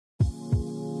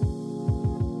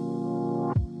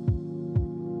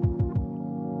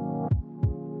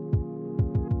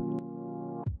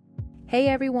Hey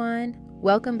everyone,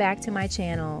 welcome back to my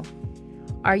channel.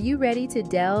 Are you ready to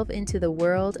delve into the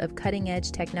world of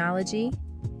cutting-edge technology?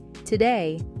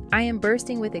 Today, I am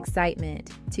bursting with excitement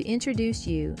to introduce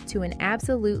you to an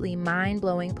absolutely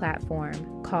mind-blowing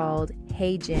platform called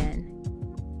HeyGen.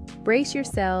 Brace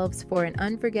yourselves for an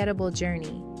unforgettable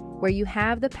journey where you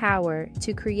have the power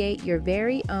to create your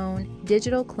very own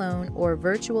digital clone or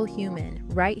virtual human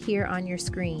right here on your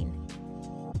screen.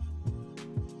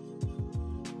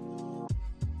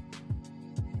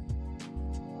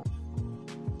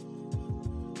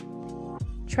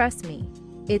 Trust me,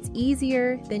 it's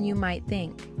easier than you might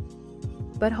think.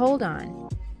 But hold on,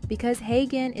 because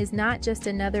HeyGen is not just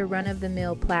another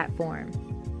run-of-the-mill platform.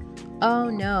 Oh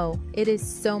no, it is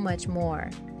so much more.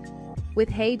 With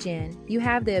HeyGen, you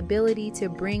have the ability to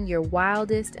bring your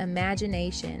wildest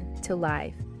imagination to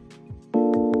life.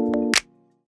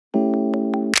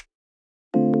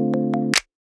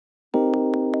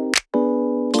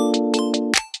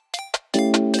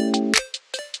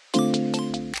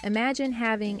 Imagine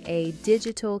having a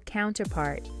digital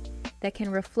counterpart that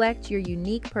can reflect your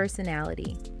unique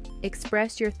personality,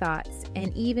 express your thoughts,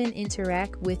 and even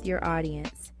interact with your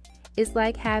audience. It's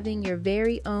like having your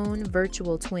very own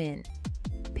virtual twin.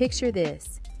 Picture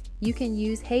this. You can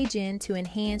use HeyGen to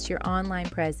enhance your online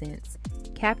presence,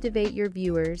 captivate your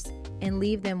viewers, and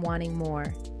leave them wanting more.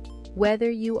 Whether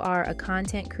you are a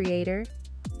content creator,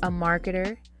 a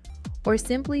marketer, or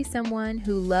simply someone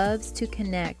who loves to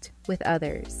connect with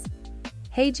others,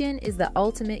 HeyGen is the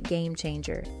ultimate game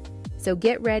changer. So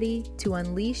get ready to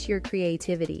unleash your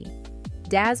creativity,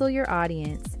 dazzle your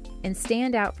audience, and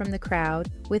stand out from the crowd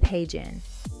with HeyGen.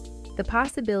 The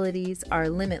possibilities are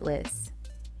limitless,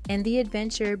 and the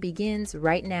adventure begins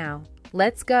right now.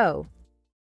 Let's go!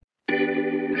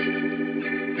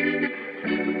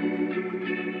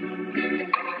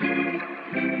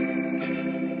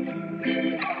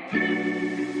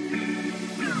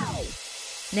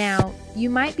 Now, you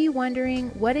might be wondering,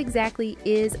 what exactly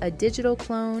is a digital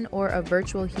clone or a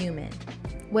virtual human?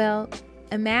 Well,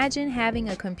 imagine having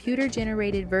a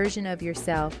computer-generated version of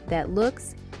yourself that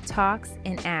looks, talks,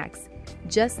 and acts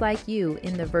just like you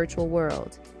in the virtual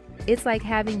world. It's like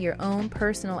having your own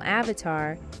personal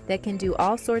avatar that can do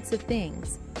all sorts of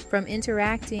things, from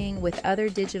interacting with other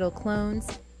digital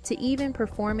clones to even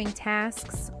performing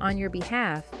tasks on your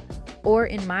behalf, or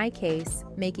in my case,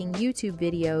 making YouTube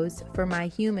videos for my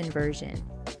human version.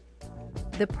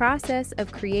 The process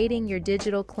of creating your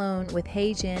digital clone with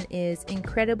HeyGen is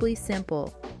incredibly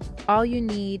simple. All you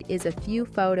need is a few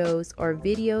photos or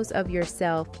videos of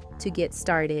yourself to get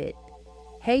started.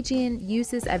 HeyGen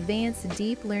uses advanced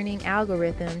deep learning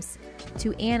algorithms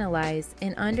to analyze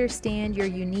and understand your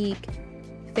unique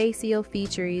facial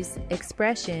features,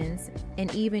 expressions,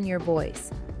 and even your voice.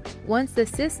 Once the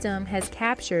system has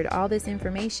captured all this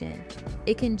information,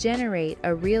 it can generate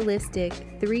a realistic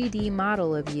 3D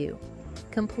model of you,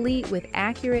 complete with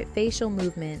accurate facial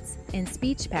movements and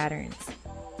speech patterns.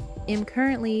 I'm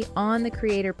currently on the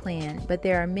creator plan, but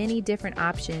there are many different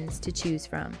options to choose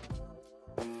from.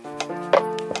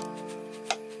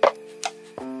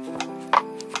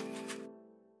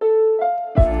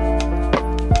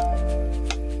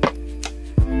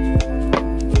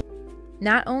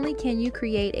 Not only can you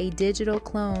create a digital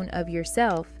clone of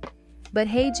yourself, but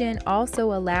HeyGen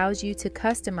also allows you to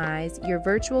customize your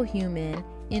virtual human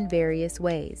in various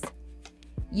ways.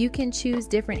 You can choose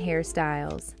different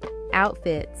hairstyles,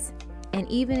 outfits, and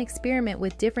even experiment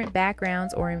with different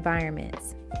backgrounds or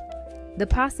environments. The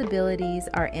possibilities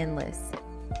are endless,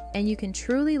 and you can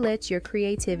truly let your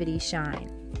creativity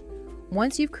shine.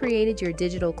 Once you've created your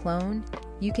digital clone,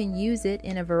 you can use it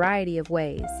in a variety of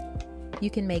ways. You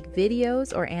can make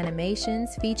videos or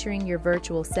animations featuring your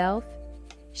virtual self,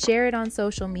 share it on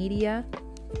social media,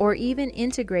 or even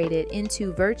integrate it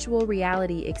into virtual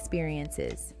reality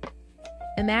experiences.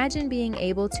 Imagine being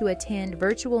able to attend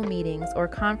virtual meetings or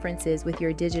conferences with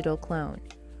your digital clone,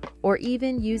 or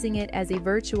even using it as a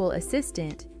virtual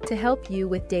assistant to help you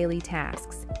with daily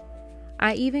tasks.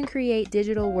 I even create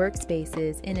digital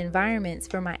workspaces and environments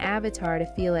for my avatar to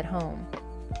feel at home.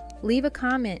 Leave a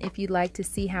comment if you'd like to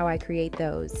see how I create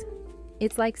those.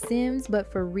 It's like Sims,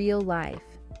 but for real life.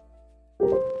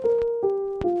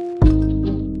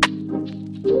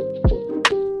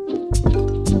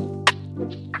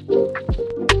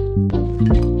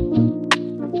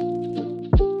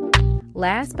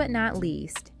 Last but not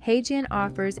least, HeyGen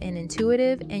offers an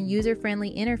intuitive and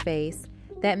user-friendly interface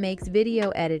that makes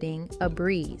video editing a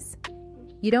breeze.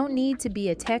 You don't need to be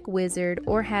a tech wizard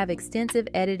or have extensive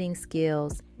editing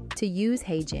skills to use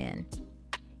HeyGen.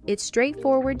 Its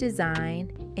straightforward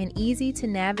design and easy to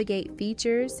navigate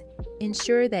features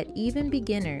ensure that even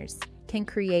beginners can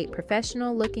create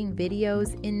professional-looking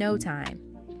videos in no time.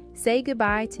 Say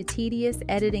goodbye to tedious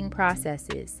editing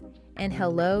processes and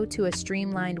hello to a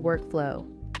streamlined workflow.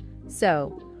 So,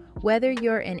 whether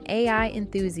you're an AI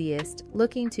enthusiast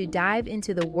looking to dive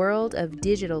into the world of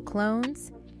digital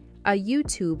clones, a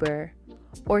YouTuber,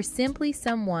 or simply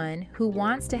someone who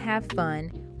wants to have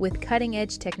fun with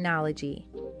cutting-edge technology,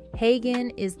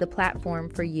 HeyGen is the platform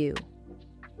for you.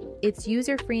 It's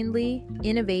user-friendly,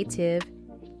 innovative,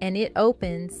 and it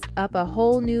opens up a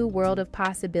whole new world of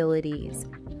possibilities.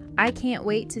 I can't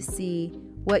wait to see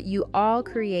what you all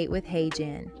create with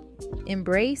HeyGen.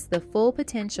 Embrace the full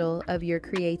potential of your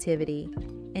creativity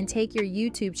and take your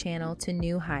YouTube channel to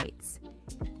new heights.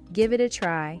 Give it a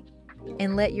try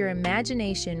and let your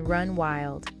imagination run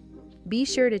wild. Be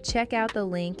sure to check out the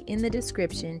link in the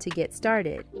description to get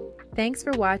started. Thanks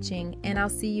for watching, and I'll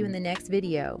see you in the next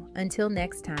video. Until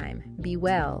next time, be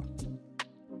well.